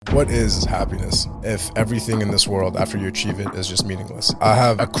What is happiness if everything in this world after you achieve it is just meaningless? I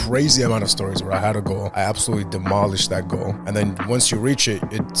have a crazy amount of stories where I had a goal, I absolutely demolished that goal, and then once you reach it,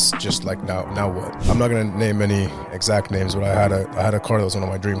 it's just like now what? I'm not gonna name any exact names, but I had a car that was one of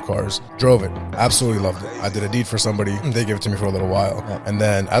my dream cars. Drove it, absolutely loved it. I did a deed for somebody, they gave it to me for a little while, and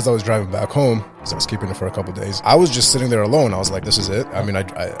then as I was driving back home, because I was keeping it for a couple days, I was just sitting there alone. I was like, this is it. I mean,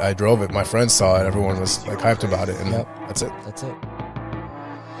 I drove it. My friends saw it. Everyone was like hyped about it, and that's it. That's it.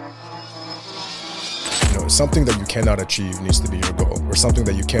 You know, something that you cannot achieve needs to be your goal, or something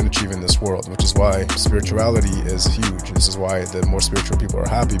that you can't achieve in this world, which is why spirituality is huge. This is why the more spiritual people are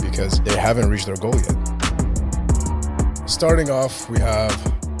happy, because they haven't reached their goal yet. Starting off, we have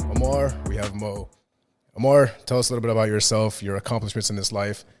Omar, we have Mo. Omar, tell us a little bit about yourself, your accomplishments in this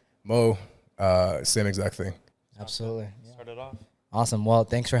life. Mo, same exact thing. Absolutely. Start it off. Awesome. Well,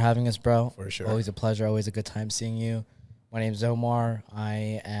 thanks for having us, bro. For sure. Always a pleasure. Always a good time seeing you. My name's Omar.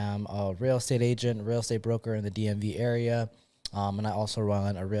 I am a real estate agent, real estate broker in the DMV area. And I also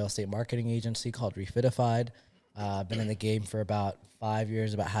run a real estate marketing agency called Refitified. I've been in the game for about 5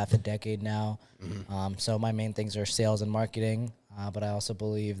 years, about half a decade now. So my main things are sales and marketing. But I also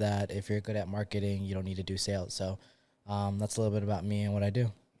believe that if you're good at marketing, you don't need to do sales. So that's a little bit about me and what I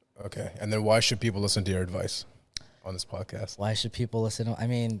do. Okay. And then why should people listen to your advice on this podcast? Why should people listen? I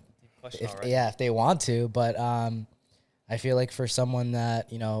mean, Question, if they want to, but I feel like for someone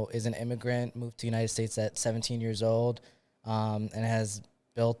that, you know, is an immigrant, moved to the United States at 17 years old, and has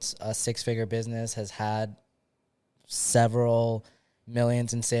built a six-figure business, has had several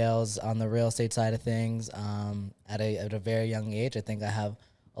millions in sales on the real estate side of things, at a very young age, I think I have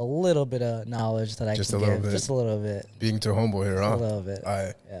a little bit of knowledge that I Just can a little give. bit. Just a little bit. Being too humble here, huh? A little bit. All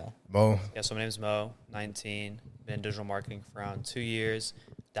right. Yeah. Mo, Yeah, so my name's Mo, 19, been in digital marketing for around 2 years,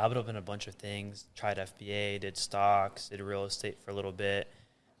 dabbled up in a bunch of things, tried FBA, did stocks, did real estate for a little bit,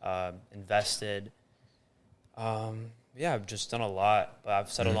 invested. Yeah, I've just done a lot, but I've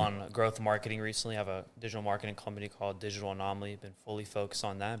settled on growth marketing recently. I have a digital marketing company called Digital Anomaly, been fully focused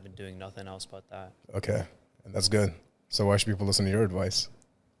on that, been doing nothing else but that. okay. And that's good. So why should people listen to your advice?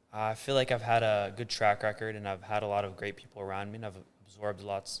 I feel like I've had a good track record, and I've had a lot of great people around me, and I've absorbed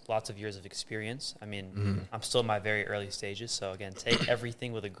lots of years of experience. I mean, I'm still in my very early stages, so again, take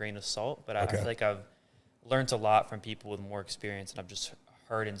everything with a grain of salt. But I feel like I've learned a lot from people with more experience, and I've just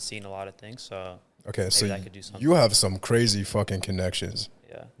heard and seen a lot of things. So Okay, maybe so that could do something. you have some crazy fucking connections.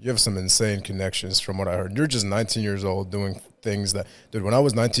 Yeah. You have some insane connections from what I heard. You're just 19 years old doing things that, dude, when I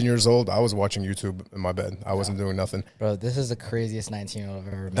was 19 years old, I was watching YouTube in my bed. I wasn't doing nothing. Bro, this is the craziest 19-year-old I've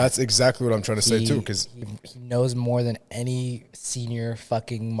ever met. That's exactly what I'm trying to say too, because he knows more than any senior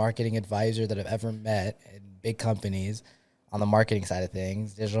fucking marketing advisor that I've ever met in big companies on the marketing side of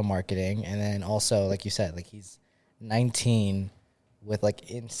things, digital marketing. And then also, like you said, like he's 19 with like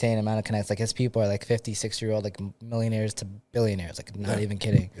insane amount of connects. Like his people are like 50, 60-year-old, like millionaires to billionaires, like not even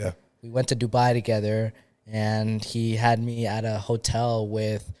kidding. Yeah. We went to Dubai together and he had me at a hotel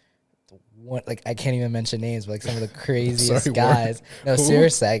with one, like I can't even mention names, but like some of the craziest Sorry, guys. what? No, Who?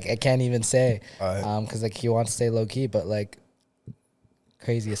 seriously, I can't even say, Alright. because like he wants to stay low key, but like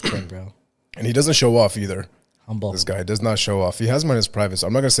craziest kid, bro. and he doesn't show off either. Humble. This guy does not show off. He has him on his private story.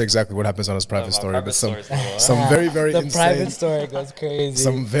 I'm not going to say exactly what happens on his private my story, private but some story's a little- some very, very the insane, private story goes crazy.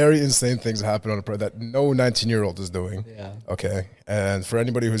 some very insane things happen on a that no 19-year-old is doing. Yeah. Okay, and for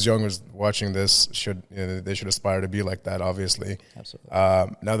anybody who's young who's watching this, they should aspire to be like that, obviously. Absolutely.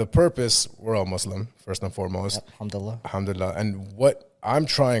 Now the purpose, we're all Muslim first and foremost. Yep, alhamdulillah. Alhamdulillah. And what I'm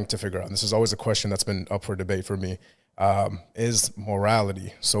trying to figure out, and this is always a question that's been up for debate for me, is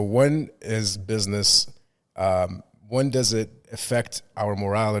morality. So when is business, when does it affect our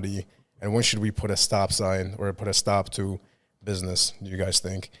morality, and when should we put a stop sign or put a stop to business, do you guys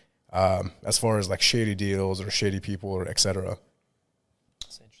think? As far as like shady deals or shady people or et cetera?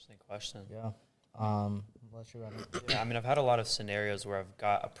 That's an interesting question. Yeah. Unless you're running. Yeah, I mean, I've had a lot of scenarios where I've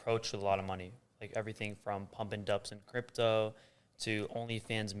got approached with a lot of money, like everything from pump and dumps in crypto to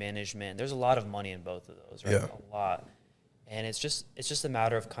OnlyFans management. There's a lot of money in both of those, right? Yeah. A lot. And it's just a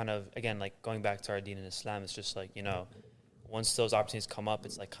matter of kind of, again, like going back to our deen in Islam, it's just like, you know, once those opportunities come up,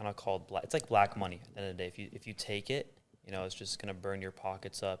 it's like kind of called black. It's like black money at the end of the day. If you take it, you know, it's just going to burn your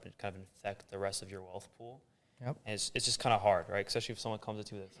pockets up and kind of infect the rest of your wealth pool. Yep. And it's just kind of hard, right? Especially if someone comes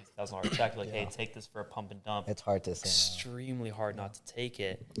to you with a $50,000 check, like, hey, take this for a pump and dump. It's hard to say. Extremely hard not to take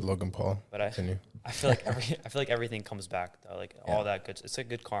it. Logan Paul, But continue. I feel like everything comes back though. Like all that good, it's a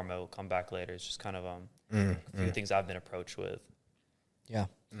good karma will come back later. It's just kind of a few things I've been approached with. Yeah.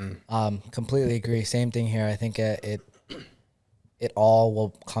 Completely agree. Same thing here. I think it all will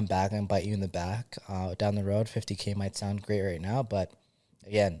come back and bite you in the back down the road. 50K might sound great right now, but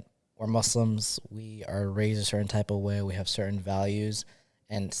again, we're Muslims. We are raised a certain type of way. We have certain values,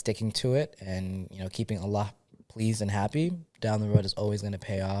 and sticking to it, and keeping Allah pleased and happy down the road is always going to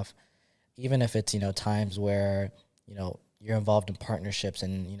pay off. Even if it's times where you're involved in partnerships,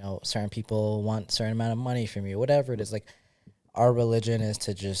 and certain people want a certain amount of money from you, whatever it is. Like, our religion is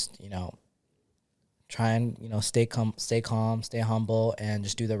to just try and stay calm, stay humble, and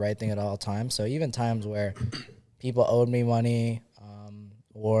just do the right thing at all times. So even times where people owed me money,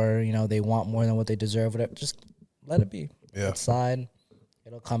 or they want more than what they deserve, whatever, just let it be. Yeah. Outside,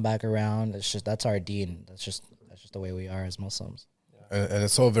 it'll come back around. It's just, that's our deen. That's just the way we are as Muslims. And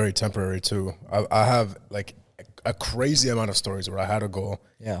it's all very temporary too. I have like a crazy amount of stories where I had a goal.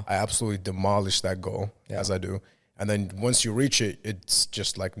 Yeah. I absolutely demolished that goal, Yeah. as I do. And then once you reach it, it's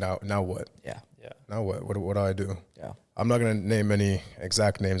just like, now what? Yeah. Yeah. Now what? What do I do? Yeah. I'm not gonna name any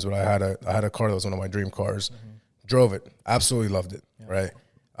exact names, but I had a car that was one of my dream cars. Drove it, absolutely loved it. Yeah. Right.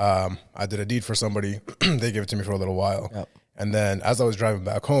 I did a deed for somebody. They gave it to me for a little while. Yep. And then as I was driving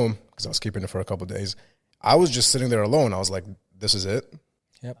back home, because I was keeping it for a couple of days, I was just sitting there alone. I was like, this is it.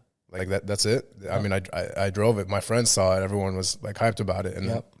 Yep. Like that's it. I mean, I drove it. My friends saw it. Everyone was like hyped about it, and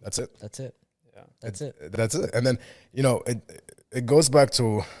Yep. that's it. That's it. Yeah. That's it. That's it. And then it goes back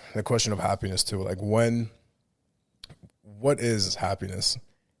to the question of happiness too. Like, what is happiness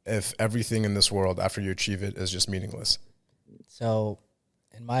if everything in this world after you achieve it is just meaningless? So,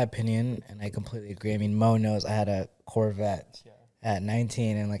 in my opinion, and I completely agree. I mean, Mo knows I had a Corvette at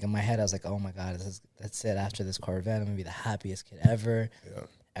 19, and like in my head, I was like, "Oh my God, that's it. After this Corvette, I'm gonna be the happiest kid ever. Yeah.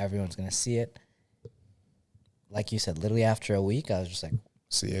 Everyone's gonna see it." Like you said, literally after a week, I was just like,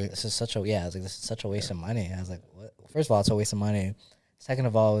 C8. "This is such a I was like, this is such a waste of money." I was like, "What?" First of all, it's a waste of money. Second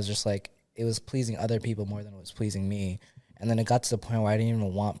of all, it was just like it was pleasing other people more than it was pleasing me. And then it got to the point where I didn't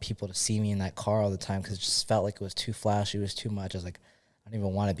even want people to see me in that car all the time because it just felt like it was too flashy. It was too much. I was like, I don't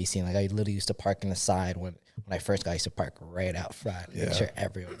even want to be seen. Like, I literally used to park in the side when I first got. I used to park right out front, make sure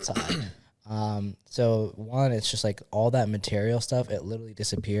everyone saw it. So one, it's just like all that material stuff. It literally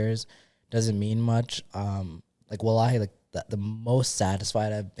disappears. Doesn't mean much. Like, wallahi, like the most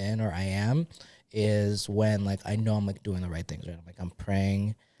satisfied I've been, or I am, is when like I know I'm like doing the right things. Right, I'm like, I'm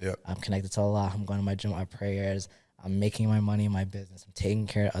praying. Yep. I'm connected to Allah. I'm going to my gym, my prayers. I'm making my money in my business. I'm taking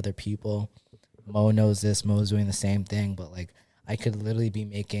care of other people. Mo knows this. Mo's doing the same thing. But like, I could literally be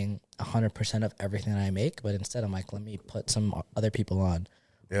making 100% of everything that I make. But instead, I'm like, let me put some other people on.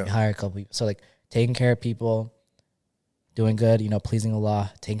 Let me hire a couple people. So like, taking care of people, doing good, pleasing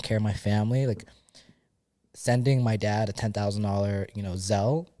Allah, taking care of my family. Like, sending my dad a $10,000,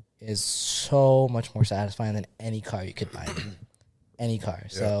 Zelle is so much more satisfying than any car you could buy. Any car.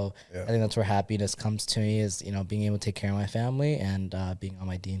 So I think that's where happiness comes to me, is being able to take care of my family and being on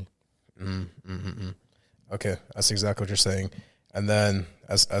my deen. Okay, that's exactly what you're saying. And then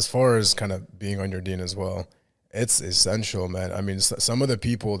as far as kind of being on your deen as well, it's essential, man. I mean, some of the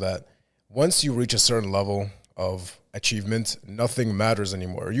people that once you reach a certain level of achievement, nothing matters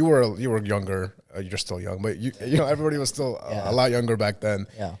anymore. You were younger. You're still young, but everybody was still a lot younger back then.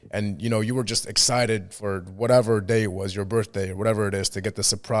 Yeah. And you were just excited for whatever day it was, your birthday or whatever it is, to get the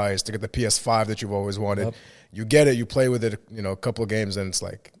surprise, to get the PS5 that you've always wanted. Yep. You get it, you play with it, a couple of games, and it's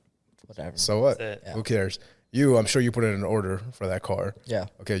like, Whatever. so what? That's it. Yeah. Who cares? I'm sure you put in an order for that car. Yeah.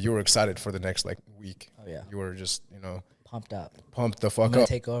 Okay, you were excited for the next week. Oh, yeah. You were just Pumped up. pumped the I'm fuck going up.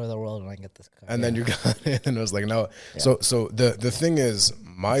 to take over the world when I get this car. And then you got it, and it was like, no. Yeah. So the thing is,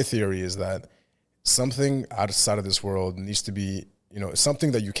 my theory is that something outside of this world needs to be,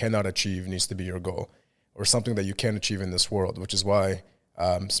 something that you cannot achieve needs to be your goal, or something that you can achieve in this world, which is why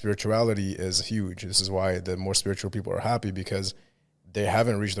spirituality is huge. This is why the more spiritual people are happy, because they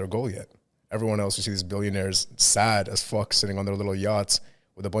haven't reached their goal yet. Everyone else, you see these billionaires sad as fuck sitting on their little yachts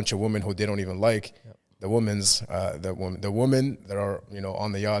with a bunch of women who they don't even like. Yep. The women that are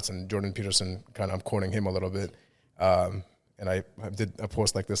on the yachts, and Jordan Peterson, I'm quoting him a little bit, and I did a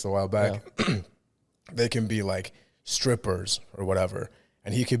post like this a while back. Yeah. They can be like strippers or whatever,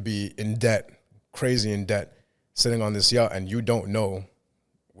 and he could be in debt, crazy in debt, sitting on this yacht, and you don't know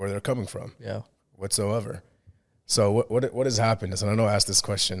where they're coming from, whatsoever. So what is happiness? And I know I asked this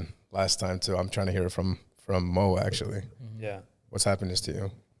question last time too. I'm trying to hear it from Mo actually. Yeah. What's happiness to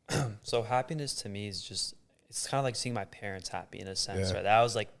you? So happiness to me is just, it's kind of like seeing my parents happy in a sense, Yeah. right? That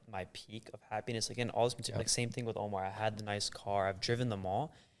was like my peak of happiness. Again, all this material, like same thing with Omar. I had the nice car. I've driven them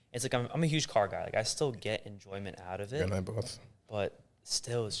all. It's like I'm a huge car guy. Like, I still get enjoyment out of it. You and I both. But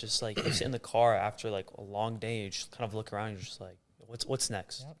still, it's just like you sit in the car after like a long day, you just kind of look around, you're just like, what's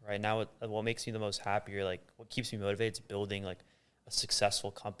next? Yep. Right now, what makes me the most happy, or like what keeps me motivated, is building like a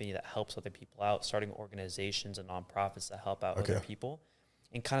successful company that helps other people out, starting organizations and nonprofits that help out other people.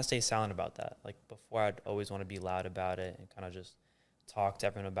 and kind of stay silent about that. Like before, I'd always want to be loud about it and kind of just talk to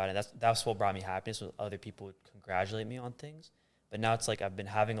everyone about it. That's what brought me happiness, when other people would congratulate me on things. But now it's like I've been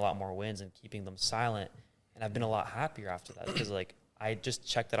having a lot more wins and keeping them silent, and I've been a lot happier after that, because like I just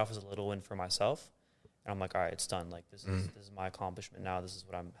checked that off as a little win for myself, and I'm like, all right, it's done. Like this is my accomplishment now. This is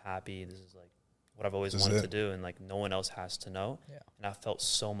what I'm happy. This is like what I've always wanted to do, and like no one else has to know. Yeah. And I felt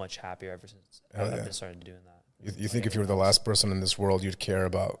so much happier ever since I've been started doing that. You think if you were the last person in this world, you'd care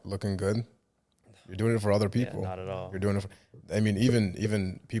about looking good? You're doing it for other people. Yeah, not at all. You're doing it for, I mean,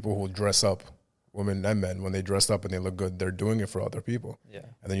 even people who dress up, women and men, when they dress up and they look good, they're doing it for other people. Yeah.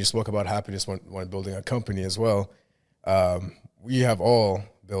 And then you spoke about happiness when building a company as well. We have all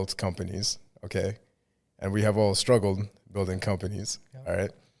built companies, okay? And we have all struggled building companies, all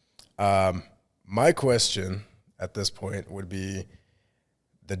right? My question at this point would be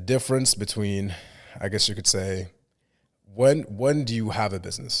the difference between, I guess you could say, when do you have a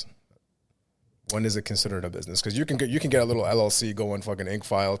business? When is it considered a business? Because you can get a little LLC, go on fucking ink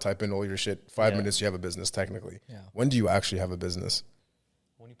file, type in all your shit. 5 minutes, you have a business technically. Yeah. When do you actually have a business?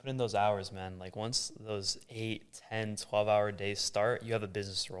 When you put in those hours, man. Like once those 8, 10, 12-hour days start, you have a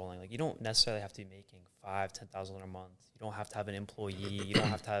business rolling. Like you don't necessarily have to be making $5,000-$10,000 a month. You don't have to have an employee. You don't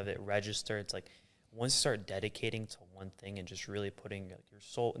have to have it registered. It's like once you start dedicating to one thing and just really putting like your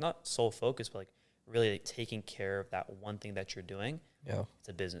soul, not sole focus, but like really like taking care of that one thing that you're doing. Yeah, it's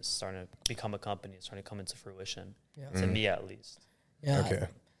a business starting to become a company. It's starting to come into fruition. Yeah, to me at least. Yeah. Okay.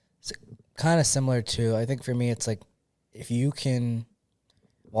 It's kind of similar to, I think for me, it's like if you can.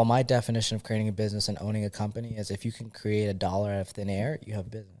 Well, my definition of creating a business and owning a company is if you can create $1 out of thin air, you have a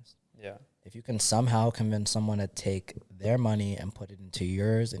business. Yeah. If you can somehow convince someone to take their money and put it into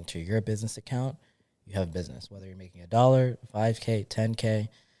yours, into your business account, you have a business. Whether you're making $1, $5K, $10K.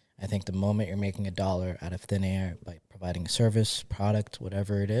 I think the moment you're making $1 out of thin air by providing a service, product,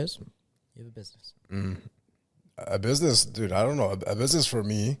 whatever it is, you have a business. A business, dude, I don't know. A business for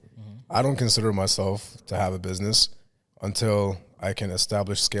me, I don't consider myself to have a business until I can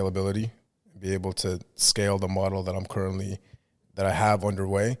establish scalability, be able to scale the model that I have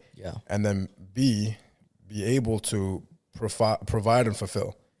underway. Yeah. And then be able to provide and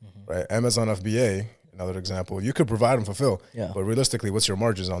fulfill, right? Amazon FBA, another example, you could provide and fulfill, but realistically, what's your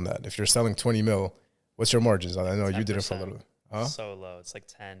margins on that? If you're selling 20 mil, what's your margins? I know 10%. You did it for a little bit. Huh? So low. It's like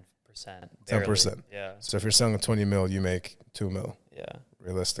 10%. 10%. Yeah. So if you're selling 20 mil, you make 2 mil. Yeah.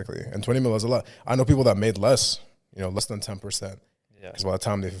 Realistically. And 20 mil is a lot. I know people that made less, less than 10%. Yeah. Because by the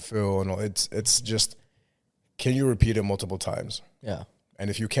time they fulfill and all, it's just, can you repeat it multiple times? Yeah. And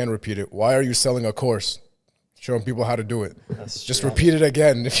if you can repeat it, why are you selling a course? Showing people how to do it. Just repeat it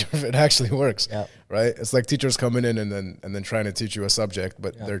again if it actually works. Yeah. Right? It's like teachers coming in and then trying to teach you a subject,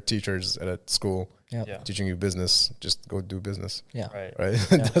 but they're teachers at a school teaching you business. Just go do business. Yeah.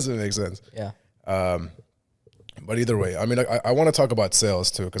 Right? It doesn't make sense. Yeah. But either way, I mean, I want to talk about sales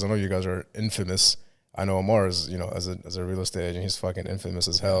too, because I know you guys are infamous. I know Amar is, as a real estate agent, he's fucking infamous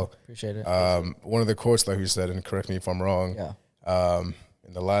as hell. Appreciate it. One of the quotes that you said, and correct me if I'm wrong. Yeah.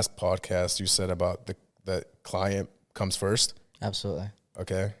 In the last podcast, you said about the client comes first. Absolutely.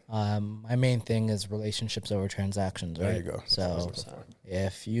 Okay. My main thing is relationships over transactions, right? There you go. So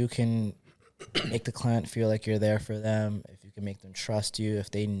if you can make the client feel like you're there for them, if you can make them trust you, if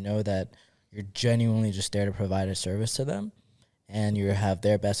they know that you're genuinely just there to provide a service to them and you have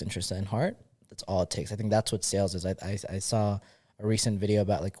their best interest in heart, that's all it takes. I think that's what sales is. I saw a recent video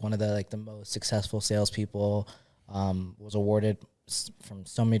about like one of the most successful salespeople was awarded from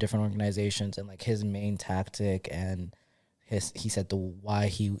so many different organizations, and like his main tactic and he said why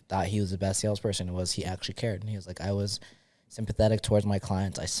he thought he was the best salesperson was he actually cared. And he was like, I was sympathetic towards my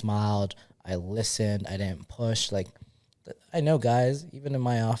clients. I smiled. I listened. I didn't push. Like, I know guys, even in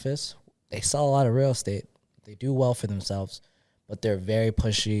my office, they sell a lot of real estate. They do well for themselves, but they're very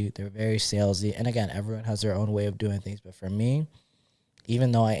pushy. They're very salesy. And again, everyone has their own way of doing things. But for me,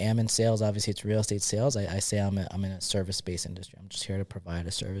 even though I am in sales, obviously it's real estate sales, I say I'm in a service-based industry. I'm just here to provide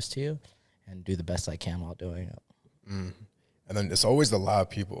a service to you and do the best I can while doing it. Mm. And then it's always the loud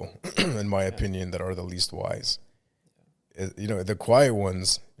people, in my opinion, that are the least wise. The quiet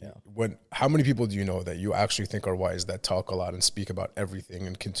ones, how many people do you know that you actually think are wise, that talk a lot and speak about everything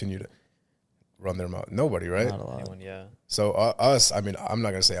and continue to run their mouth? Nobody, right? Not a lot. Anyone, yeah. So us, I mean, I'm not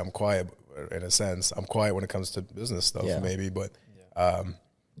going to say I'm quiet in a sense. I'm quiet when it comes to business stuff, maybe, but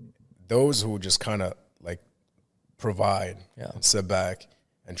those who just kind of like provide and sit back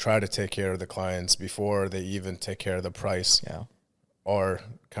and try to take care of the clients before they even take care of the price are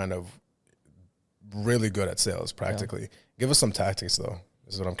kind of really good at sales practically. Give us some tactics though.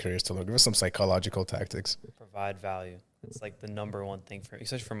 This is what I'm curious to learn. Give us some psychological tactics. Provide value. It's like the number one thing for,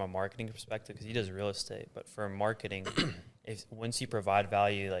 especially from a marketing perspective, because he does real estate. But for marketing, if once you provide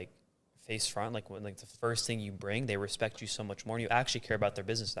value, like face front, like when like the first thing you bring, they respect you so much more, and you actually care about their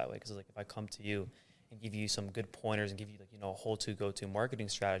business that way. Because like if I come to you and give you some good pointers and give you like a whole go-to marketing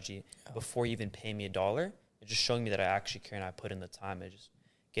strategy before you even pay me $1, it's just showing me that I actually care and I put in the time. It just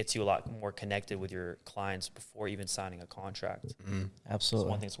gets you a lot more connected with your clients before even signing a contract. Absolutely. It's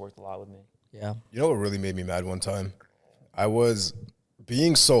one thing that's worked a lot with me. Yeah. You know what really made me mad one time? I was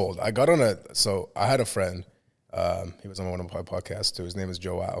being sold. I got on so I had a friend. He was on one of my podcasts too. His name is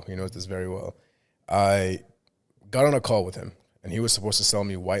Joao. He knows this very well. I got on a call with him, and he was supposed to sell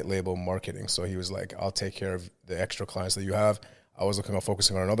me white label marketing. So he was like, I'll take care of the extra clients that you have. I was looking at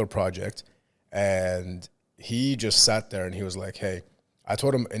focusing on another project, and he just sat there and he was like, hey, I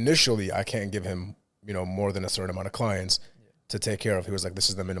told him initially I can't give him, more than a certain amount of clients to take care of. He was like, this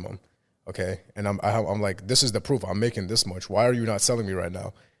is the minimum. Okay. And I'm like, this is the proof. I'm making this much. Why are you not selling me right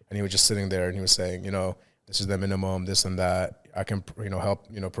now? And he was just sitting there and he was saying, this is the minimum, this and that. I can, help,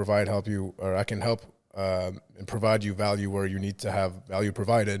 help you, or I can help and provide you value where you need to have value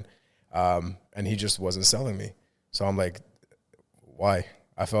provided. And he just wasn't selling me. So I'm like, why?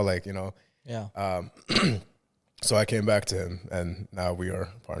 I felt like, Yeah. So I came back to him, and now we are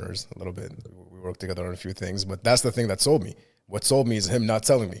partners a little bit. We work together on a few things, but that's the thing that sold me. What sold me is him not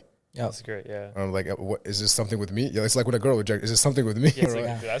telling me. Yeah. That's great. Yeah. I'm like, what, is this something with me? Yeah, it's like when a girl rejects. Is this something with me? Yeah, it's Right?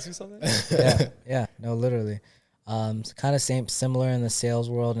 like, did I ask you something? Yeah. No, literally. It's kind of similar in the sales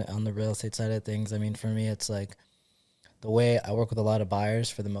world and on the real estate side of things. I mean, for me, it's like the way I work with a lot of buyers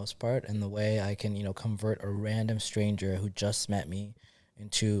for the most part, and the way I can, convert a random stranger who just met me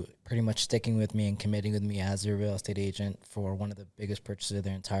into pretty much sticking with me and committing with me as a real estate agent for one of the biggest purchases of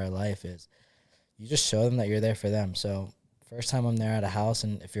their entire life is you just show them that you're there for them. So first time I'm there at a house,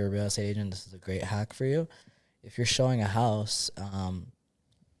 and if you're a real estate agent, this is a great hack for you. If you're showing a house,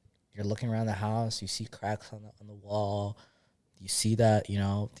 you're looking around the house, you see cracks on the wall, you see that,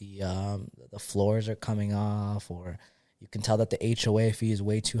 the floors are coming off, or you can tell that the HOA fee is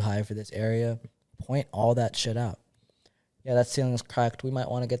way too high for this area. Point all that shit out. Yeah, that ceiling is cracked. We might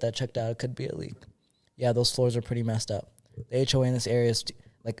want to get that checked out. It could be a leak. Yeah, those floors are pretty messed up. The HOA in this area is,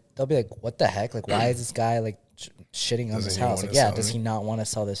 like, they'll be like, what the heck? Like, why is this guy, like, shitting on this house? Like, yeah, does he not want to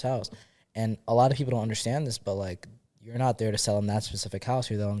sell this house? And a lot of people don't understand this, but, like, you're not there to sell them that specific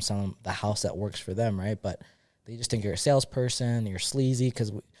house. You're there to sell them the house that works for them, right? But they just think you're a salesperson, you're sleazy,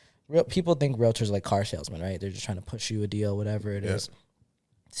 because people think realtors are like car salesmen, right? They're just trying to push you a deal, whatever it is.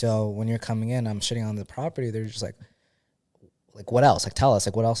 So when you're coming in, I'm shitting on the property, they're just like, what else? Like, tell us,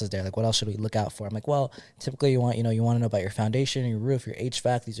 like, what else is there? Like, what else should we look out for? I'm like, well, typically you want to know about your foundation, your roof, your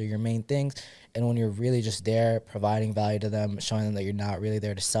HVAC. These are your main things. And when you're really just there providing value to them, showing them that you're not really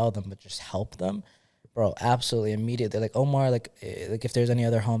there to sell them, but just help them, bro, absolutely immediately. They're like, Omar, like if there's any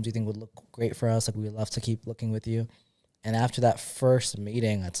other homes you think would look great for us, like, we would love to keep looking with you. And after that first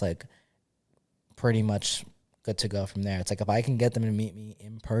meeting, it's like pretty much good to go from there. It's like if I can get them to meet me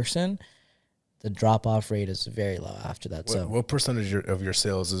in person, the drop-off rate is very low after that. What percentage of your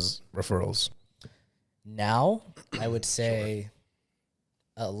sales is referrals? Now, I would say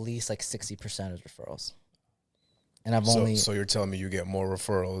at least like 60% is referrals. And I've only... So you're telling me you get more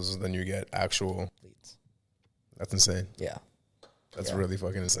referrals than you get actual... leads. That's insane. Yeah. That's really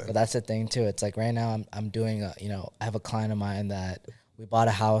fucking insane. But that's the thing, too. It's like right now I'm doing, I have a client of mine that we bought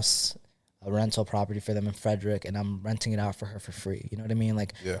a house, a rental property for them in Frederick, and I'm renting it out for her for free. You know what I mean?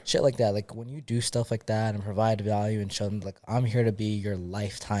 Like, shit like that. Like, when you do stuff like that and provide value and show them, like, I'm here to be your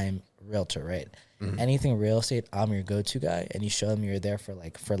lifetime realtor, right? Mm-hmm. Anything real estate, I'm your go-to guy, and you show them you're there for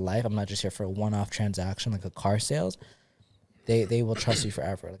life. I'm not just here for a one-off transaction like a car sales. They will trust you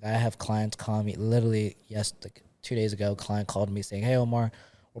forever. Like, I have clients call me literally, 2 days ago, a client called me saying, hey, Omar,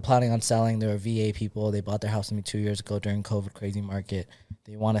 we're planning on selling. They're VA people. They bought their house with me 2 years ago during COVID crazy market.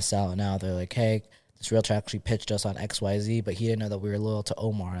 They want to sell it now. They're like, hey, this realtor actually pitched us on XYZ, but he didn't know that we were loyal to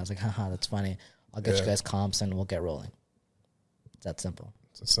Omar. I was like, haha, that's funny. I'll get you guys comps and we'll get rolling. It's that simple.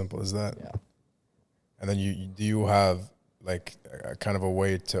 It's as simple as that. Yeah. And then do you have like a kind of a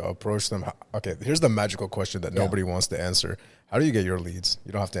way to approach them? Okay, here's the magical question that nobody wants to answer. How do you get your leads?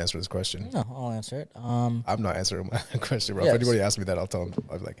 You don't have to answer this question. No, I'll answer it. I'm not answering my question, bro. If anybody asks me that, I'll tell them.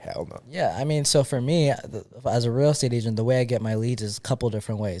 I'm like, hell no. Yeah, I mean, so for me, as a real estate agent, the way I get my leads is a couple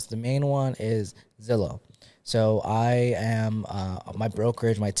different ways. The main one is Zillow. So I am, my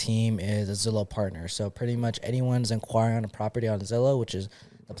brokerage, my team is a Zillow partner. So pretty much anyone's inquiring on a property on Zillow, which is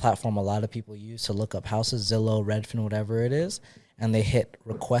the platform a lot of people use to look up houses, Zillow, Redfin, whatever it is, and they hit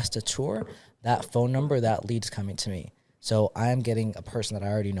request a tour, that phone number, that lead's coming to me. So I'm getting a person that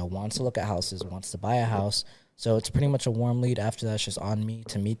I already know wants to look at houses, wants to buy a house. So it's pretty much a warm lead. After that, it's just on me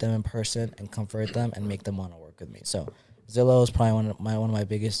to meet them in person and convert them and make them want to work with me. So Zillow is probably one of my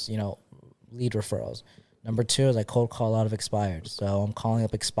biggest, lead referrals. Number 2 is I cold call a lot of expireds. So I'm calling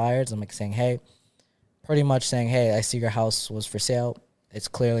up expireds. I'm like saying, hey, pretty much saying, hey, I see your house was for sale. It's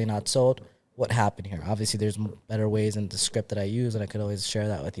clearly not sold. What happened here? Obviously, there's better ways in the script that I use, and I could always share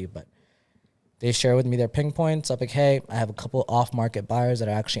that with you. But they share with me their ping points. I'm like, hey, I have a couple off-market buyers that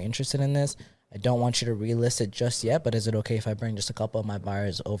are actually interested in this. I don't want you to relist it just yet, but is it okay if I bring just a couple of my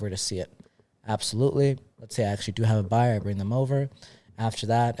buyers over to see it? Absolutely. Let's say I actually do have a buyer. I bring them over. After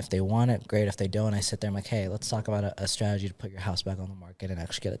that, if they want it, great. If they don't, I sit there. I'm like, hey, let's talk about a strategy to put your house back on the market and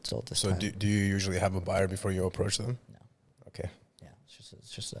actually get it sold this time. So do you usually have a buyer before you approach them? No. Okay. Yeah,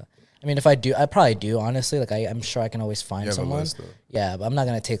 it's just I mean, if I do, I probably do, honestly. Like, I'm sure I can always find someone. Yeah, but I'm not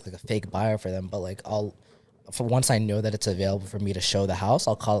going to take, like, a fake buyer for them. But, like, once I know that it's available for me to show the house,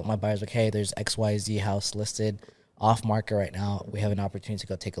 I'll call up my buyers, like, hey, there's XYZ house listed off market right now. We have an opportunity to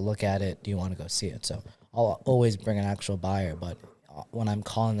go take a look at it. Do you want to go see it? So I'll always bring an actual buyer. But when I'm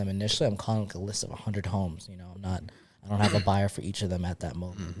calling them initially, I'm calling like a list of 100 homes. I don't have a buyer for each of them at that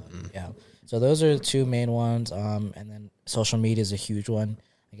moment. But yeah. So those are the 2 main ones. And then social media is a huge one.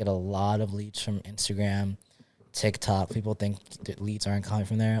 I get a lot of leads from Instagram, TikTok. People think that leads aren't coming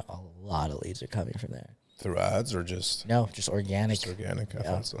from there. A lot of leads are coming from there. Through ads or just? No, just organic. Just organic. I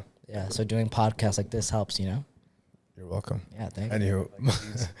thought so. Yeah, so doing podcasts like this helps, You're welcome. Yeah, thank you.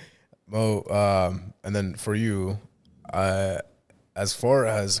 Mo, and then for you, as far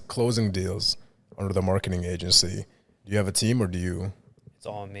as closing deals under the marketing agency, do you have a team or do you? It's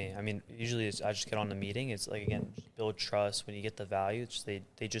all me. I mean, usually I just get on the meeting. It's like, again, build trust. When you get the value, it's just,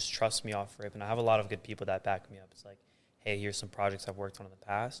 they just trust me off rip. And I have a lot of good people that back me up. It's like, hey, here's some projects I've worked on in the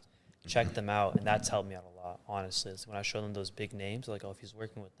past. Check them out. And that's helped me out a lot, honestly. So when I show them those big names, like, oh, if he's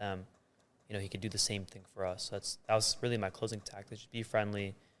working with them, he could do the same thing for us. So that was really my closing tactic. Just be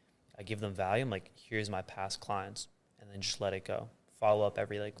friendly. I give them value. I'm like, here's my past clients. And then just let it go. Follow up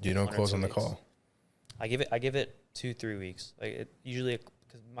every, like, you don't close on the call? I give it 2-3 weeks. Like, it usually,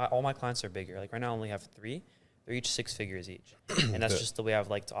 because all my clients are bigger. Like, right now I only have 3. They're each 6 figures each. And that's just the way I've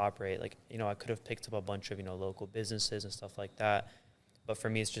liked to operate. Like, I could have picked up a bunch of, local businesses and stuff like that. But for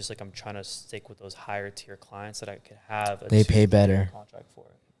me, it's just like I'm trying to stick with those higher tier clients that I could have. They pay better. Contract for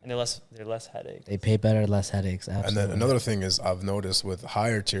it. And they're less headaches. They pay better, less headaches. Absolutely. And then another thing is I've noticed with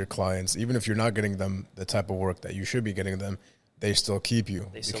higher tier clients, even if you're not getting them the type of work that you should be getting them, they still keep you.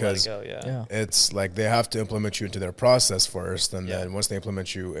 They still let it go, yeah. It's like they have to implement you into their process first, and then once they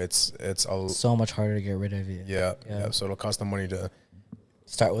implement you, it's so much harder to get rid of you. Yeah. So it'll cost them money to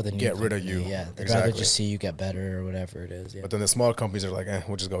start with a new get rid of company. you. Yeah, they'd rather just see you get better or whatever it is. Yeah. But then the small companies are like,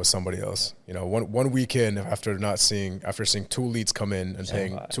 we'll just go with somebody else. One weekend after seeing 2 leads come in and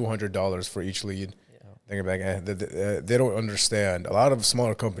paying $200 for each lead. Thinking back, they don't understand. A lot of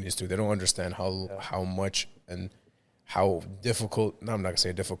smaller companies too. They don't understand how much and how difficult. No, I'm not gonna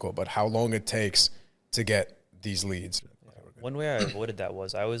say difficult, but how long it takes to get these leads. One way I avoided that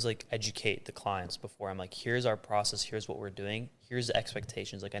was I always like educate the clients before. I'm like, here's our process. Here's what we're doing. Here's the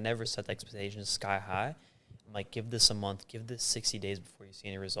expectations. Like, I never set the expectations sky high. I'm like, give this a month, give this 60 days before you see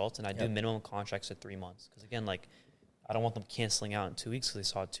any results. And I do minimum contracts at 3 months. Because again, like, I don't want them canceling out in 2 weeks because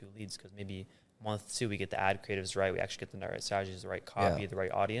they saw 2 leads. Because maybe month 2, we get the ad creatives right. We actually get the right strategies, the right copy, the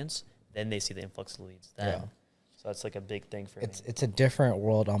right audience. Then they see the influx of leads. So that's like a big thing for me. It's a different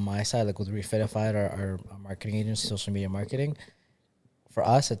world on my side, like with Refidified, our marketing agency, social media marketing. For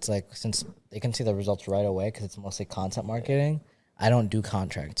us, it's like, since they can see the results right away because it's mostly content marketing, I don't do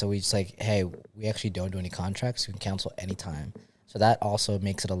contracts. So we just like, hey, we actually don't do any contracts. You can cancel anytime. So that also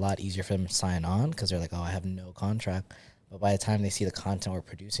makes it a lot easier for them to sign on because they're like, oh, I have no contract. But by the time they see the content we're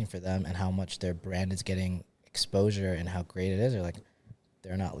producing for them and how much their brand is getting exposure and how great it is, they're like,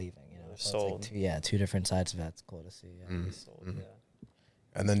 they're not leaving. So sold. It's like 2 different sides of that. It's cool to see.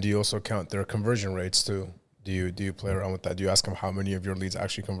 And then do you also count their conversion rates too? Do you play around with that? Do you ask them how many of your leads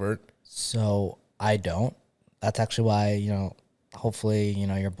actually convert? So I don't. That's actually why, hopefully,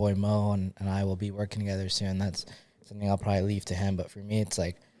 your boy Mo and I will be working together soon. That's something I'll probably leave to him. But for me, it's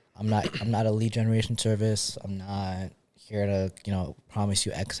like, I'm not a lead generation service. I'm not here to, promise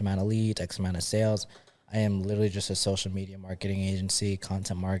you X amount of leads, X amount of sales. I am literally just a social media marketing agency,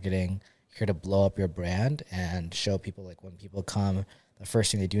 content marketing, here to blow up your brand and show people, like, when people come, the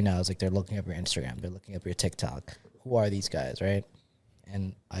first thing they do now is like they're looking up your Instagram, they're looking up your TikTok. Who are these guys, right?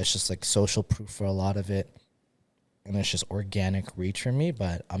 And it's just like social proof for a lot of it. And it's just organic reach for me,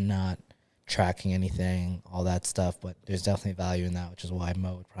 but I'm not tracking anything, all that stuff. But there's definitely value in that, which is why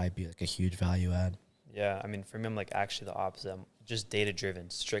Mo would probably be like a huge value add. Yeah, I mean, for me, I'm like actually the opposite. I'm just data driven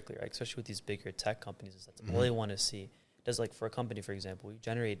strictly, right? Especially with these bigger tech companies, is that's all they want to see. Does like for a company, for example, we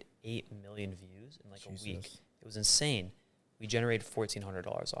generated 8 million views in like a week. It was insane. We generated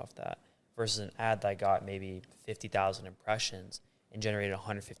 $1,400 off that versus an ad that got maybe 50,000 impressions and generated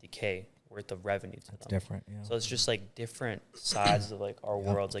 150K worth of revenue to them. Different. Yeah. So it's just like different sides of like our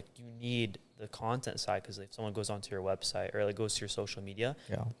worlds. Like you need the content side because if someone goes onto your website or like goes to your social media,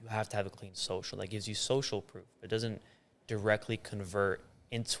 you have to have a clean social. That gives you social proof. It doesn't directly convert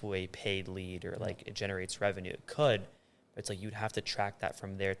into a paid lead or like it generates revenue. It could, but it's like you'd have to track that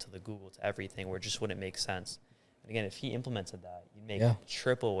from there to the Google to everything where it just wouldn't make sense. And again, if he implemented that, you'd make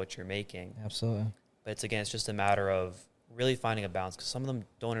triple what you're making. Absolutely. But it's just a matter of really finding a balance because some of them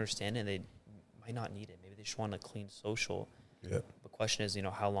don't understand it and they might not need it. Maybe they just want a clean social. Yeah. The question is,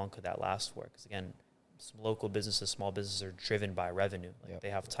 how long could that last for? Because again, some local businesses, small businesses are driven by revenue. Like they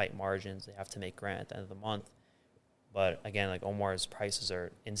have tight margins. They have to make grant at the end of the month. But again, like Omar's prices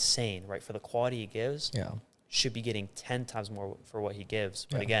are insane, right? For the quality he gives, should be getting 10 times more for what he gives.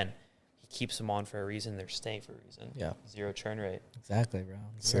 But again, he keeps them on for a reason. They're staying for a reason. Yeah. 0 churn rate. Exactly, bro.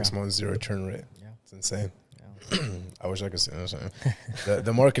 6 months, 0 churn rate. Yeah. It's insane. I wish I could say that.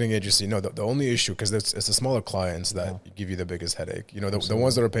 The marketing agency, the only issue, because it's the smaller clients that give you the biggest headache. The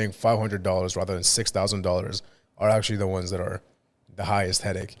ones that are paying $500 rather than $6,000 are actually the ones that are the highest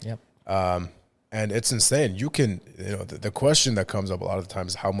headache. Yep. And it's insane. You can, the question that comes up a lot of the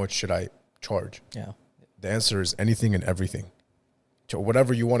times is how much should I charge? Yeah. The answer is anything and everything.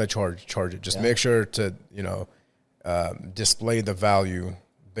 Whatever you want to charge it. Just make sure to, display the value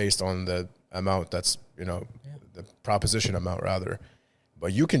based on the amount that's, the proposition amount rather.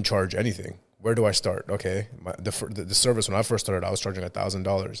 But you can charge anything. Where do I start? Okay. The service when I first started, I was charging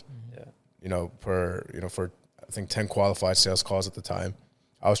 $1,000. Yeah. For I think 10 qualified sales calls at the time,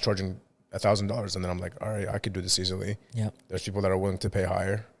 I was charging $1,000, and then I'm like, all right, I could do this easily. Yeah. There's people that are willing to pay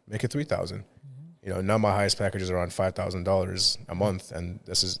higher, make it $3,000. Now my highest package is around $5,000 a month, and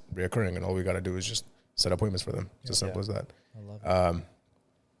this is reoccurring, and all we got to do is just set appointments for them. It's as simple as that. I love it.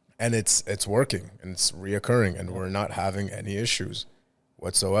 And it's working, and it's reoccurring, and we're not having any issues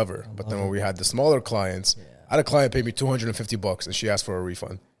whatsoever. But then when we had the smaller clients, I had a client pay me $250, and she asked for a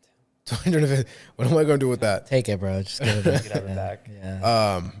refund. $250. What am I going to do with that? Take it, bro. Just get it back.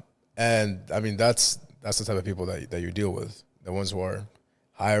 Yeah. And I mean that's the type of people that you deal with, the ones who are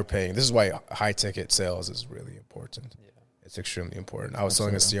higher paying. This is why high ticket sales is really important. Yeah. It's extremely important. I was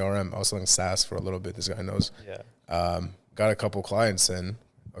selling a CRM. I was selling SaaS for a little bit. This guy knows. Yeah. Got a couple clients in.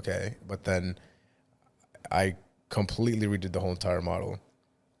 Okay, but then I completely redid the whole entire model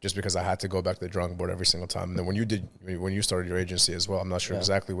just because I had to go back to the drawing board every single time. And then when you started your agency as well, I'm not sure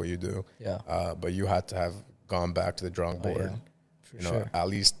exactly what you do. Yeah. But you had to have gone back to the drawing board. Sure. At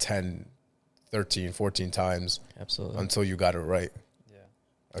least 10, 13, 14 times. Absolutely. Until you got it right. Yeah.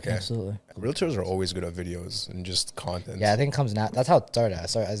 Okay. Absolutely. Realtors are always good at videos and just content. Yeah, I think it comes now. That's how it started. I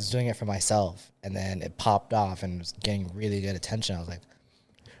was doing it for myself, and then it popped off and was getting really good attention. I was like,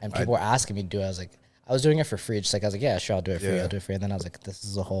 and people were asking me to do it. I was like, I was doing it for free. I was like, yeah, sure, I'll do it for you. I'll do it for you. And then I was like, this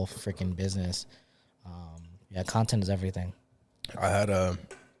is a whole freaking business. Content is everything. I had a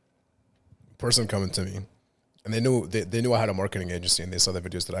person coming to me, and they knew I had a marketing agency, and they saw the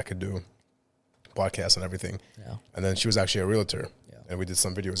videos that I could do, podcasts and everything. Yeah. And then she was actually a realtor, and we did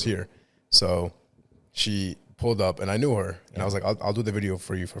some videos here. So she pulled up, and I knew her, and I was like, I'll do the video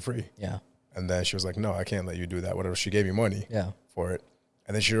for you for free. Yeah. And then she was like, no, I can't let you do that. Whatever. She gave me money for it.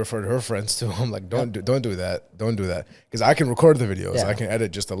 And then she referred her friends to him, like, don't do that. Don't do that. Because I can record the videos. Yeah. I can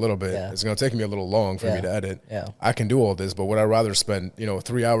edit just a little bit. Yeah. It's going to take me a little long for me to edit. Yeah. I can do all this, but would I rather spend,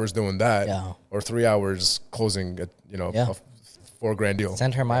 3 hours doing that or 3 hours closing a $4,000 deal?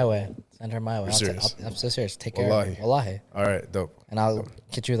 Send her my way. I'm so serious. Take care of her. Wallahi. All right, dope. And I'll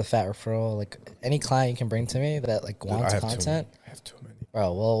get you the fat referral. Like, any client you can bring to me that, like, wants content. I have too many.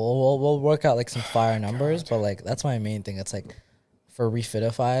 Bro, we'll work out, like, some fire numbers, but, like, that's my main thing. It's, like, for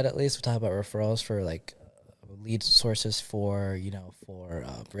Refitified, at least, we talk about referrals for, like, lead sources for, for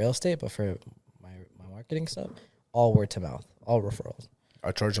real estate, but for my marketing stuff, all word to mouth, all referrals.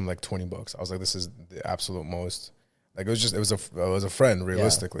 I charged him like $20. I was like, this is the absolute most. Like, it was a friend,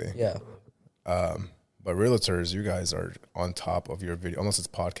 realistically. Yeah. But realtors, you guys are on top of your video, unless it's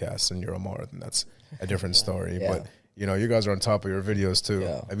podcasts and you're Omar, then that's a different story. Yeah. But, you guys are on top of your videos too.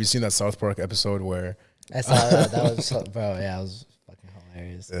 Yeah. Have you seen that South Park episode where? I saw that. That was, bro, yeah, it was fucking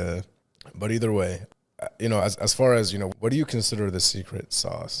hilarious. Yeah. But either way, as far as, what do you consider the secret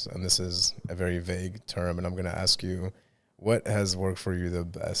sauce? And this is a very vague term, and I'm going to ask you, what has worked for you the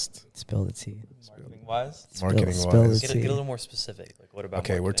best? Spill the tea. Marketing-wise? Marketing-wise. Get a little more specific. Like, what about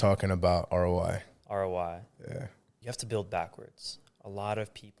Okay, marketing? We're talking about ROI. ROI. Yeah. You have to build backwards. A lot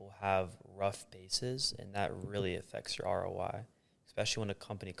of people have rough bases, and that really affects your ROI, especially when a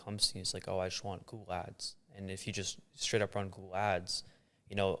company comes to you. It's like, oh, I just want Google ads. And if you just straight up run Google ads,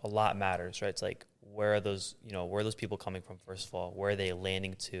 you know, a lot matters, right? It's like, where are those people coming from, first of all? Where are they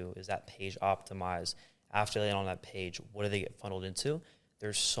landing to? Is that page optimized? After they land on that page, what do they get funneled into?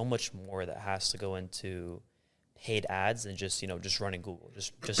 There's so much more that has to go into paid ads than just, you know, just running Google,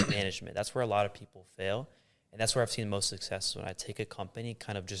 just management. That's where a lot of people fail. And that's where I've seen most success is when I take a company,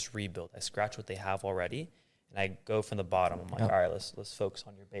 kind of just rebuild. I scratch what they have already, and I go from the bottom. I'm like, all right, let's focus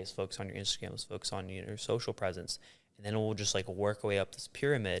on your base, focus on your Instagram, let's focus on your social presence. And then we'll just like work our way up this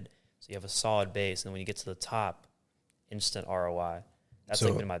pyramid so you have a solid base. And when you get to the top, instant ROI. That's So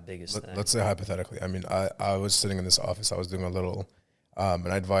like been my biggest thing. let's say hypothetically, I mean, I was sitting in this office, I was doing a little,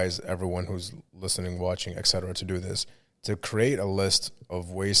 and I advise everyone who's listening, watching, etc., to do this, to create a list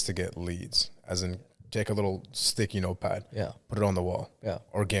of ways to get leads, as in take a little sticky notepad, put it on the wall,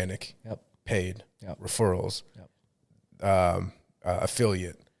 organic, paid, referrals,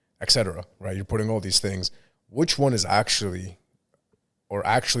 affiliate, etc., right? You're putting all these things. Which one is actually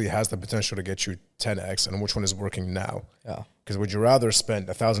has the potential to get you 10x, and which one is working now? Because would you rather spend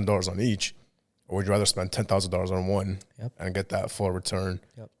 $1,000 on each, or would you rather spend $10,000 on one and get that full return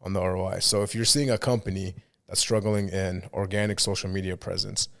on the ROI? So if you're seeing a company that's struggling in organic social media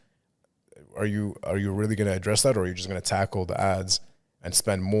presence, are you really going to address that, or are you just going to tackle the ads and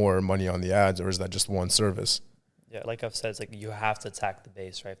spend more money on the ads, or is that just one service? Yeah, like I've said, it's like you have to attack the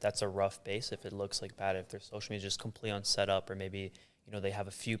base, right? If that's a rough base, if it looks like bad, if their social media is just completely unset-up, or maybe, you know, they have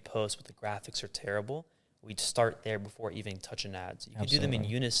a few posts but the graphics are terrible, we'd start there before even touching ads. You can do them in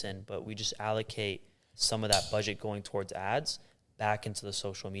unison, but we just allocate some of that budget going towards ads back into the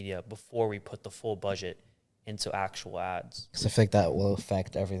social media before we put the full budget into actual ads. Because I think that will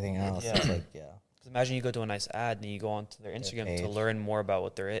affect everything else. Yeah. It's like, Because imagine you go to a nice ad and you go onto their Instagram to learn more about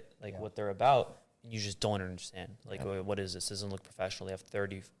what they're what they're about, and you just don't understand. Like, what is this? Doesn't look professional. They have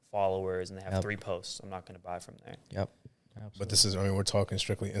 30 followers and they have 3 posts. I'm not going to buy from there. Absolutely. But this is, I mean, we're talking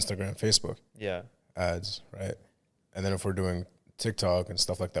strictly Instagram, Facebook ads, right? And then if we're doing TikTok and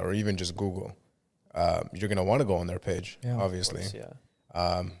stuff like that, or even just Google, you're going to want to go on their page, obviously.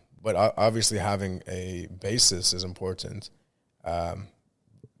 Course, But obviously having a basis is important.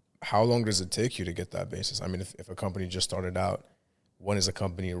 How long does it take you to get that basis? I mean, if a company just started out, when is a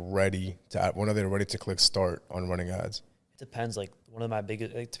company ready to, when are they ready to click start on running ads? It depends. Like,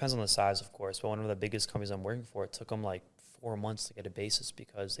 it depends on the size, of course, but one of the biggest companies I'm working for, it took them like 4 months to get a basis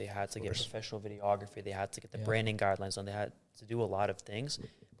because they had to get professional videography. They had to get the branding guidelines on. They had to do a lot of things,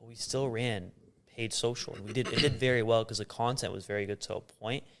 but we still ran paid social. And it did very well because the content was very good to a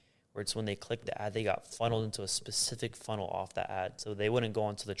point where it's when they clicked the ad, they got funneled into a specific funnel off the ad. So they wouldn't go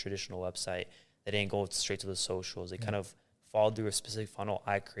onto the traditional website. They didn't go straight to the socials. They kind of followed through a specific funnel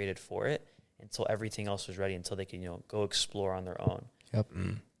I created for it until everything else was ready, until they could, go explore on their own.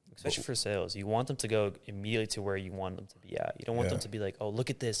 Especially for sales. You want them to go immediately to where you want them to be at. You don't want them to be like, oh, look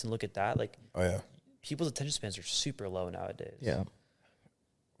at this and look at that. Like, people's attention spans are super low nowadays.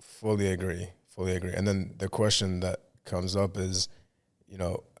 Fully agree. And then the question that comes up is,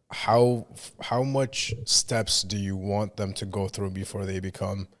 how much steps do you want them to go through before they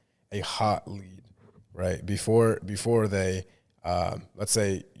become a hot lead, right? Before they, let's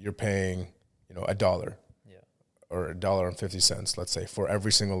say you're paying, $1 or $1.50, let's say, for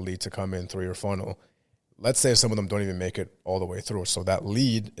every single lead to come in through your funnel. Let's say some of them don't even make it all the way through. So that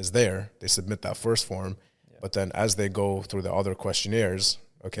lead is there. They submit that first form, but then as they go through the other questionnaires,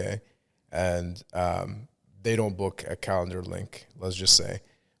 and they don't book a calendar link, let's just say.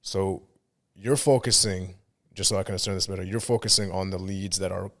 So you're focusing, just so I can understand this better, you're focusing on the leads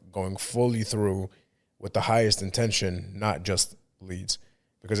that are going fully through with the highest intention, not just leads.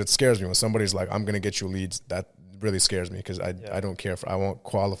 Because it scares me when somebody's like, I'm going to get you leads. That really scares me because I don't care if I want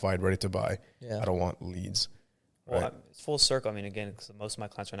qualified, ready to buy. I don't want leads. Well, right? It's full circle. I mean, again, because most of my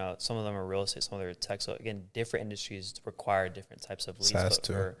clients right now, some of them are real estate, some of them are tech. So again, different industries require different types of leads. SaaS but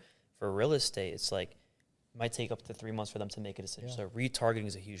too. For real estate, it's like, it might take up to 3 months for them to make a decision. So retargeting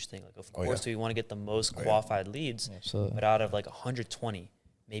is a huge thing. Like, of course, we want to get the most qualified leads, but out of like 120,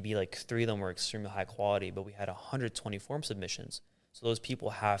 maybe like 3 of them were extremely high quality, but we had 120 form submissions. So those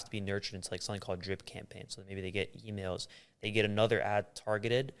people have to be nurtured into like something called drip campaigns. So maybe they get emails, they get another ad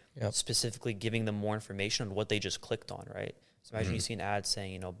targeted, specifically giving them more information on what they just clicked on, right? So imagine you see an ad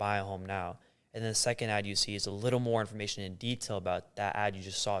saying, buy a home now. And then the second ad you see is a little more information in detail about that ad you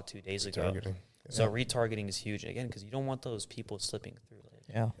just saw 2 days ago. So retargeting is huge. Again, because you don't want those people slipping through.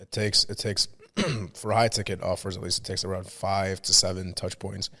 It takes for high ticket offers, at least it takes around 5 to 7 touch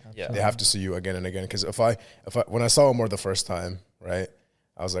points. Yeah. They have to see you again and again. Because when I saw Omar the first time, right,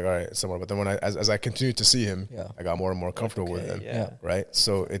 I was like, all right, it's somewhere. But then as I continued to see him, I got more and more comfortable with him. Yeah. Right.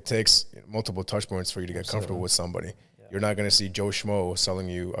 So it takes multiple touch points for you to get comfortable with somebody. You're not going to see Joe Schmo selling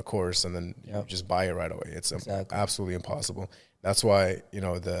you a course and then you just buy it right away. It's absolutely impossible. That's why,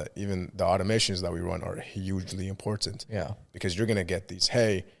 even the automations that we run are hugely important. Yeah. Because you're going to get these,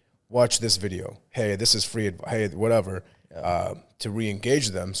 hey, watch this video. Hey, this is free. Hey, whatever. To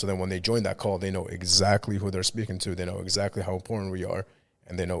re-engage them. So then when they join that call, they know exactly who they're speaking to. They know exactly how important we are.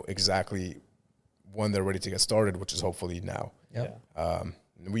 And they know exactly when they're ready to get started, which is hopefully now.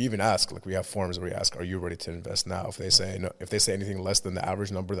 We even ask, like we have forms where we ask, are you ready to invest now? If they say no, if they say anything less than the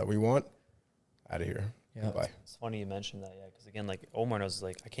average number that we want, out of here. Bye. It's funny you mentioned that, because again, like Omar knows,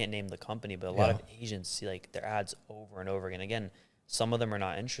 like I can't name the company, but a lot of agents see like their ads over and over again. Again, some of them are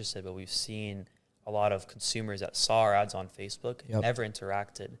not interested, but we've seen a lot of consumers that saw our ads on Facebook, never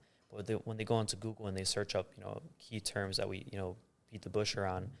interacted, but when they go onto Google and they search up, key terms that we, beat the bush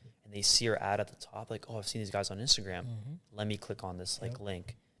around, and they see our ad at the top, like, oh, I've seen these guys on Instagram. Let me click on this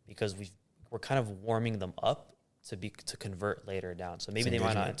link, because we're kind of warming them up to convert later down. So maybe they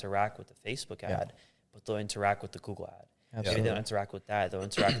might not interact with the Facebook ad, but they'll interact with the Google ad. Maybe they'll interact with that. They'll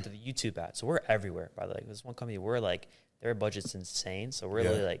interact with the YouTube ad. So we're everywhere, by the way. There's one company, we're like, their budget's insane. So we're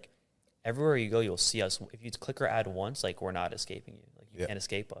really like, everywhere you go, you'll see us. If you click our ad once, like we're not escaping you. Like you can't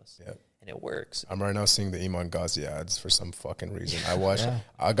escape us. And it works. I'm right now seeing the Iman Ghazi ads for some fucking reason.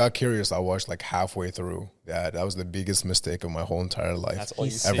 I got curious. I watched like halfway through the ad. That was the biggest mistake of my whole entire life. That's all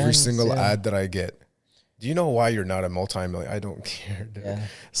you see. Every single ad that I get. Do you know why you're not a multi-million? I don't care, dude.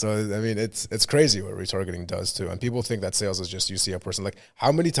 So, I mean, it's crazy what retargeting does too. And people think that sales is just you see a person. Like,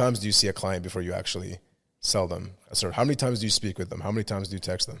 how many times do you see a client before you actually sell them? How many times do you speak with them? How many times do you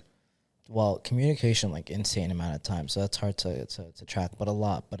text them? Well, communication, like insane amount of time. So that's hard to track, but a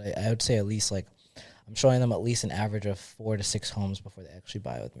lot. But I would say at least like I'm showing them at least an average of 4 to 6 homes before they actually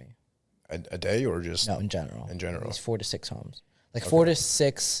buy with me. A day or just? No, in general. In general. At least 4 to 6 homes. Like 4 to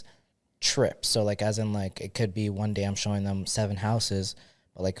 6 trips. So like as in like it could be one day I'm showing them 7 houses,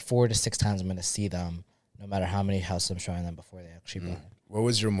 but like 4 to 6 times I'm going to see them no matter how many houses I'm showing them before they actually buy. What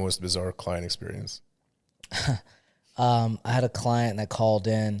was your most bizarre client experience? I had a client that called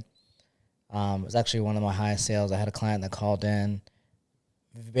in. It was actually one of my highest sales. I had a client that called in,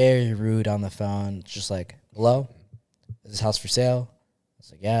 very rude on the phone, just like, hello, is this house for sale? I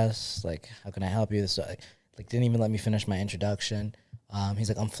was like, yes. Like, how can I help you? So, like, didn't even let me finish my introduction. He's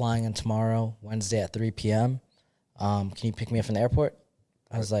like, I'm flying in tomorrow, Wednesday at 3 p.m. Can you pick me up from the airport?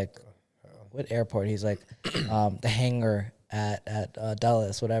 I was like, what airport? He's like, the hangar at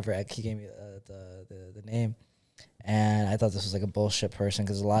Dulles, whatever. He gave me the name. And I thought this was like a bullshit person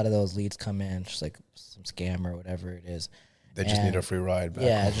because a lot of those leads come in just like some scam or whatever it is. They just need a free ride back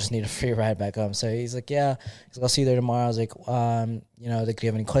home. I just need a free ride back home. So he's like, yeah. He's like, I'll see you there tomorrow. I was like, do you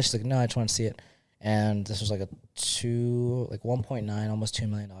have any questions? Like, no, I just want to see it. And this was like a 1.9, almost $2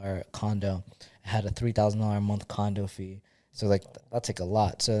 million condo. It had a $3,000 a month condo fee. So like that'll take a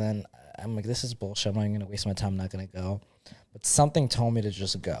lot. So then I'm like, this is bullshit. I'm not going to waste my time. I'm not going to go. But something told me to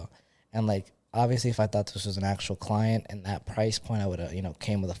just go. And like, obviously, if I thought this was an actual client and that price point, I would have,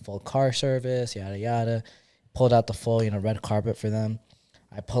 came with a full car service, yada, yada. Pulled out the full, red carpet for them.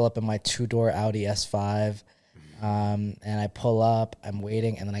 I pull up in my 2-door Audi S5, and I pull up, I'm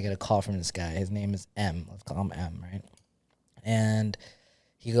waiting, and then I get a call from this guy. His name is M. Let's call him M, right? And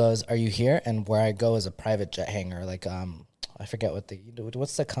he goes, are you here? And where I go is a private jet hangar. Like, I forget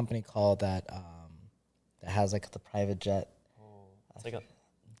what's the company called that has, like, the private jet? It's like a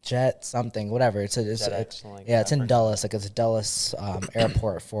Jet something, whatever. It's in Dulles. Like it's a Dulles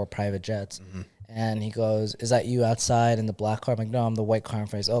airport for private jets. And he goes, is that you outside in the black car? I'm like, no, I'm the white car. And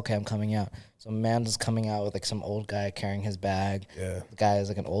he's okay, I'm coming out. So Amanda's coming out with like some old guy carrying his bag. The guy is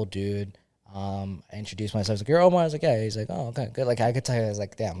like an old dude. I introduced myself. I was like, you're Omar? I was like, yeah. He's like, oh, okay, good. Like I could tell you, I was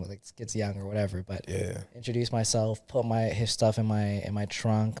like, damn, like this kid's young or whatever. But introduced myself, put his stuff in my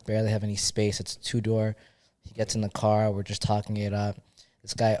trunk. Barely have any space. It's a 2-door. He gets in the car. We're just talking it up.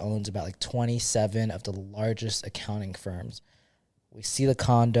 This guy owns about like 27 of the largest accounting firms. We see the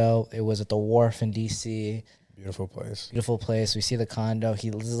condo. It was at the Wharf in D.C. Beautiful place. We see the condo. He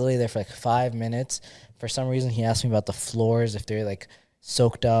was literally there for like 5 minutes. For some reason, he asked me about the floors, if they're like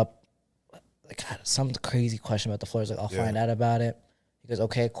soaked up. Like some crazy question about the floors. Like, I'll find out about it. He goes,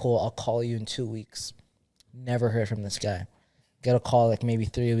 okay, cool. I'll call you in 2 weeks. Never heard from this guy. Get a call like maybe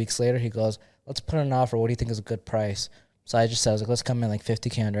 3 weeks later. He goes, let's put in an offer. What do you think is a good price? So I just said, I was like, let's come in like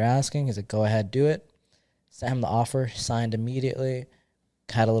 50K under asking. He's like, go ahead, do it. Sent him the offer, signed immediately,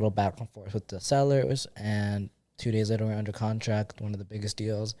 had a little back and forth with the sellers, and 2 days later we were under contract. One of the biggest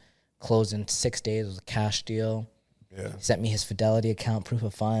deals closed in 6 days. It was a cash deal. Yeah. He sent me his Fidelity account, proof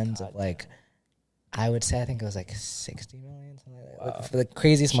of funds of like, I would say I think it was like 60 million, something like that. Like, for the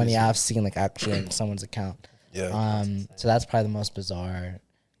craziest money I've seen like actually in someone's account. Yeah. So that's probably the most bizarre,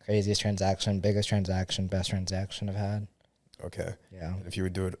 craziest transaction, biggest transaction, best transaction I've had. Okay. Yeah. And if you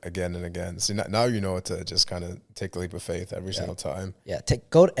would do it again and again, see now you know to just kind of take the leap of faith every single time. Yeah.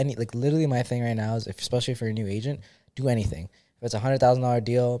 Go to any, like literally my thing right now is especially if you're a new agent, do anything. If it's $100,000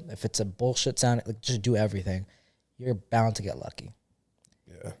 deal, if it's a bullshit sound, like just do everything. You're bound to get lucky.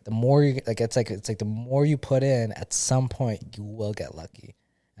 Yeah. The more you it's like the more you put in, at some point you will get lucky.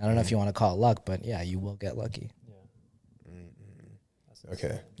 I don't know if you want to call it luck, but yeah, you will get lucky.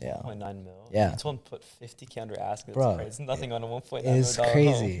 Okay. Yeah. 1.9 mil. Yeah. Someone put 50K under ask. It's Bro, crazy. It's nothing on a 1.9 It's million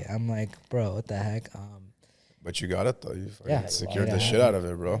crazy. home. I'm like, bro, what the heck? But you got it though. You fucking Yeah. secured Yeah. the shit out of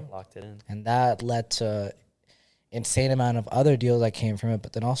it, bro. Locked it in. And that led to insane amount of other deals that came from it,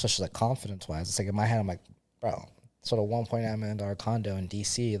 but then also just like confidence wise. It's like in my head, I'm like, bro, sort of $1.9 million condo in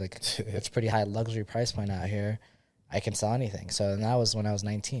DC, like it's pretty high luxury price point out here. I can sell anything. So and that was when I was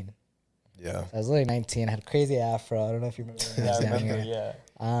 19. Yeah. I was literally 19. I had a crazy afro. I don't know if you remember. When I was down here. Yeah.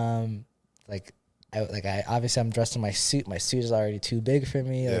 I obviously I'm dressed in my suit. My suit is already too big for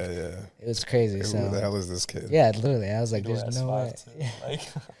me. Like, Yeah. it was crazy. Hey, so who the hell is this kid? yeah, literally, I was like, Door there's no way. S5 too, like.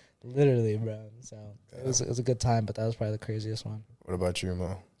 Literally, bro. So it was a good time, but that was probably the craziest one. What about you,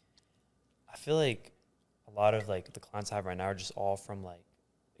 Mo? I feel like a lot of like the clients I have right now are just all from like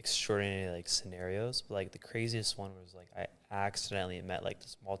extraordinary like scenarios. But like the craziest one was like I accidentally met like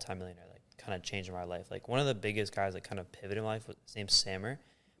this multimillionaire, like kind of changed my life. Like one of the biggest guys that kind of pivoted my life was his name's Sammer.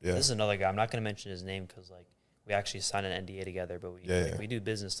 Yeah. This is another guy. I'm not gonna mention his name because like we actually signed an NDA together, but we do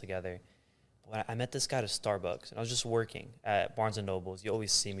business together. When I met this guy at Starbucks, and I was just working at Barnes and Nobles. You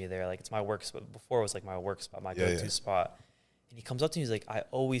always see me there. Like, it's my work spot. Before, it was like my work spot, my go-to spot. And he comes up to me, he's like, I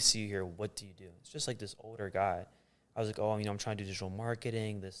always see you here. What do you do? It's just like this older guy. I was like, oh, I'm trying to do digital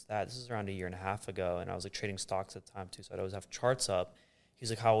marketing, this, that. This is around a year and a half ago. And I was like trading stocks at the time too. So I'd always have charts up. He's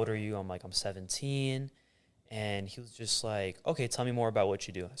like, how old are you? I'm like, I'm 17. And he was just like, okay, tell me more about what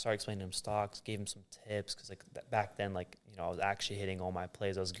you do. I started explaining to him stocks, gave him some tips. Cause like back then, like, I was actually hitting all my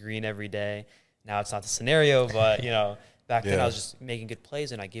plays. I was green every day. Now it's not the scenario, but, back then I was just making good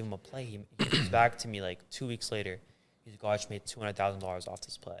plays, and I gave him a play. He comes back to me like 2 weeks later. He's like, oh, I just made $200,000 off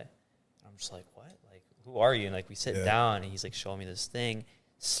this play. And I'm just like, what? Like, who are you? And like we sit down, and he's like showing me this thing,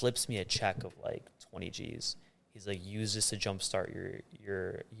 slips me a check of like 20 G's. He's like, use this to jumpstart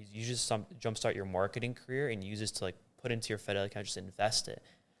jumpstart your marketing career, and use this to like put into your Fidelity account, just invest it.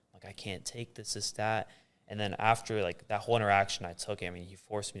 I'm like, I can't take this, that. And then after like that whole interaction, I took it. I mean, he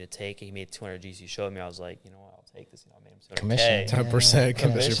forced me to take it. He made 200 G's. He showed me. I was like, you know what? I'll take this. I made him 200K. Commission. 10%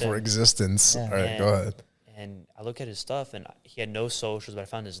 commission for existence. Yeah. All right, go ahead. And I look at his stuff, and he had no socials, but I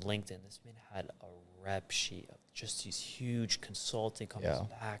found his LinkedIn. This man had a rep sheet of just these huge consulting companies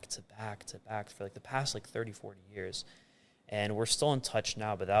back to back to back for like the past like 30, 40 years. And we're still in touch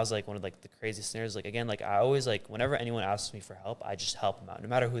now, but that was like one of like the craziest scenarios. Like, again, like I always like whenever anyone asks me for help, I just help them out, no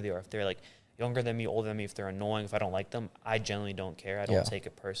matter who they are. If they're like younger than me, older than me, if they're annoying, if I don't like them, I generally don't care. I don't take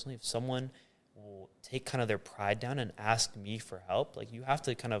it personally. If someone will take kind of their pride down and ask me for help, like you have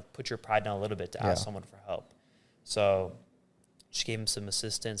to kind of put your pride down a little bit to ask someone for help. So just gave him some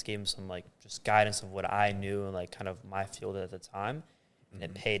assistance, gave him some like just guidance of what I knew and like kind of my field at the time. And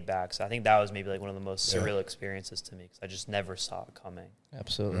it paid back. So I think that was maybe like one of the most surreal experiences to me because I just never saw it coming.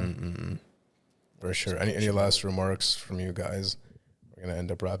 Absolutely. For sure. Any last remarks from you guys? We're going to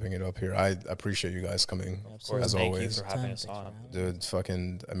end up wrapping it up here. I appreciate you guys coming, as Thank always. you for having us on. Dude,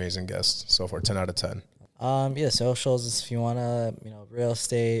 fucking amazing guest so far. 10 out of 10. Socials, if you want to, real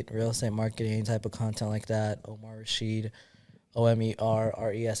estate marketing, any type of content like that, Omar Rashid,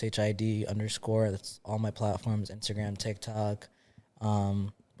 OMERRESHID_. That's all my platforms, Instagram, TikTok.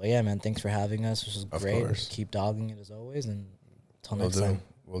 But yeah, man, thanks for having us. This was great. Course. Keep dogging it as always. And until next time.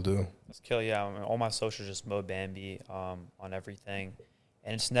 We'll do. Let's kill. Yeah. I mean, all my socials just Mo Bambi on everything.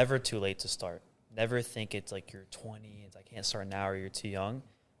 And it's never too late to start. Never think it's like you're 20 and I can't start now or you're too young.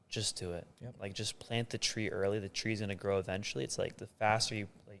 Just do it. Yep. Like just plant the tree early. The tree's going to grow eventually. It's like the faster you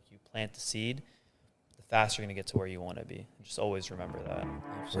plant the seed, the faster you're going to get to where you want to be. And just always remember that.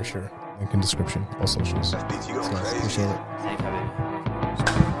 For sure. Link in description. All socials. Appreciate it. Thank you, baby.